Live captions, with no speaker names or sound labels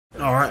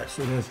All right,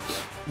 so there's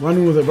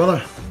running with it, brother.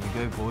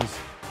 Here we go, boys.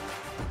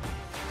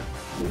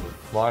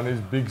 Mine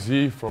is Big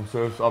Z from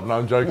Surf's Up. No,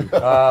 I'm joking.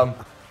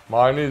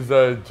 Mine is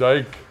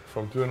Jake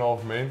from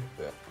 2.5 Men.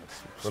 Yeah.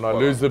 When I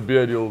lose the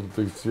beard, you'll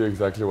see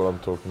exactly what I'm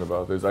talking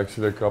about. There's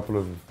actually a couple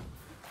of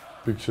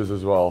pictures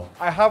as well.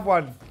 I have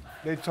one.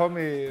 They told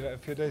me a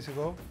few days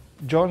ago.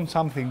 John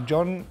something.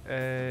 John,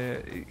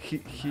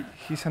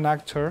 he's an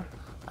actor.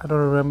 I don't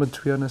remember,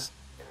 to be honest.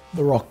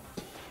 The Rock,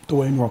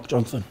 Dwayne Rock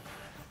Johnson.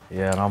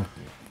 Yeah, and I'm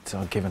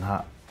Kevin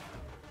Hart.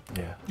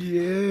 Yeah.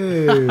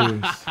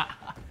 Yes.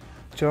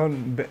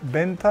 John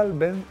Bental,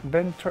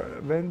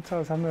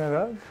 something like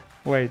that.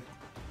 Wait,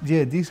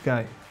 yeah, this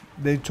guy.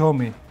 They told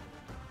me.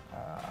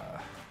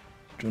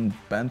 John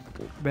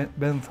Benthal.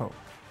 Benthal.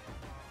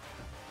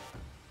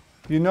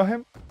 You know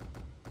him?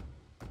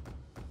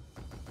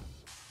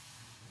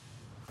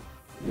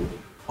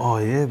 Oh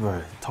yeah,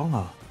 bro.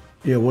 Tonga.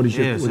 Yeah, what is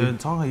your... Yeah, so in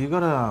Tonga, you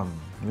gotta,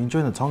 when you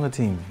join the Tonga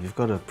team, you've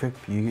got to prep,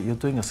 you're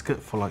doing a skit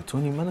for like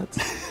 20 minutes.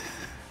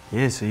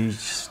 Yeah, so you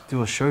just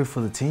do a show for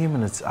the team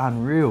and it's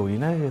unreal, you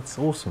know, it's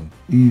awesome.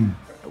 Mm.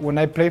 When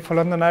I played for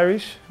London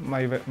Irish,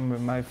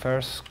 my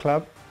first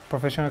club,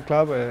 professional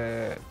club,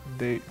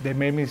 they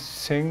made me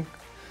sing,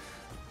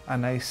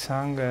 and I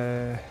sang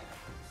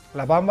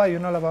La Bamba, you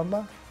know La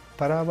Bamba?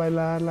 Para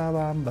bailar la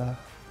bamba.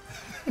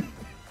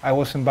 I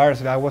was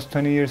embarrassed, I was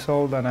 20 years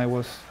old and it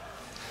was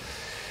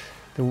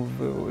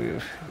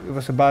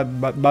a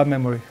bad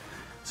memory.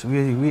 So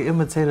we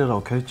imitated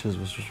our coaches,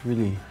 which was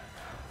really,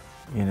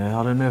 you know,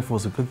 I don't know if it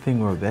was a good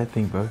thing or a bad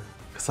thing, bro.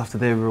 Because after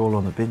that, we were all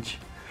on the bench.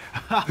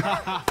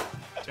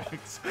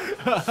 Jokes.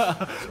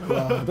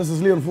 This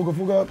is Leon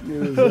Fukofuka.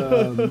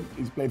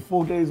 He's played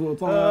 4 days with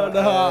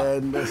Tonga,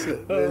 and that's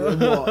it.